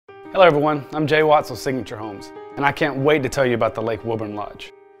Hello everyone, I'm Jay Watts with Signature Homes, and I can't wait to tell you about the Lake Wilborn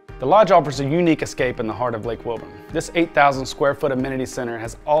Lodge. The Lodge offers a unique escape in the heart of Lake Wilborn. This 8,000 square foot amenity center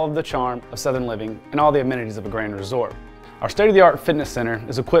has all of the charm of Southern living and all the amenities of a grand resort. Our state-of-the-art fitness center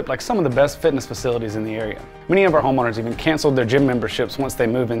is equipped like some of the best fitness facilities in the area. Many of our homeowners even canceled their gym memberships once they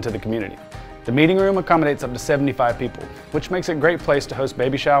move into the community. The meeting room accommodates up to 75 people, which makes it a great place to host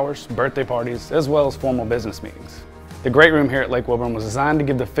baby showers, birthday parties, as well as formal business meetings. The great room here at Lake Wilborn was designed to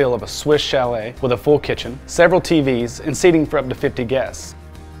give the feel of a Swiss chalet with a full kitchen, several TVs, and seating for up to 50 guests.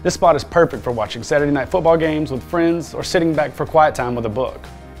 This spot is perfect for watching Saturday night football games with friends or sitting back for quiet time with a book.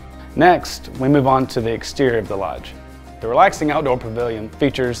 Next, we move on to the exterior of the lodge. The relaxing outdoor pavilion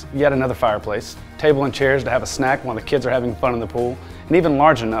features yet another fireplace, table and chairs to have a snack while the kids are having fun in the pool, and even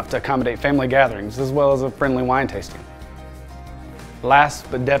large enough to accommodate family gatherings as well as a friendly wine tasting. Last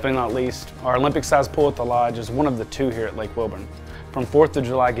but definitely not least, our Olympic-sized pool at the lodge is one of the two here at Lake Wilborn. From 4th of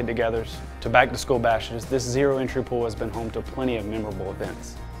July get-togethers to back-to-school bashes, this zero-entry pool has been home to plenty of memorable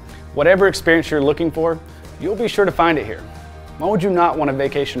events. Whatever experience you're looking for, you'll be sure to find it here. Why would you not want a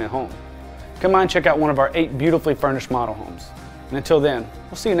vacation at home? Come on and check out one of our 8 beautifully furnished model homes. And until then,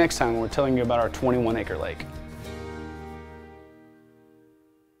 we'll see you next time when we're telling you about our 21-acre lake.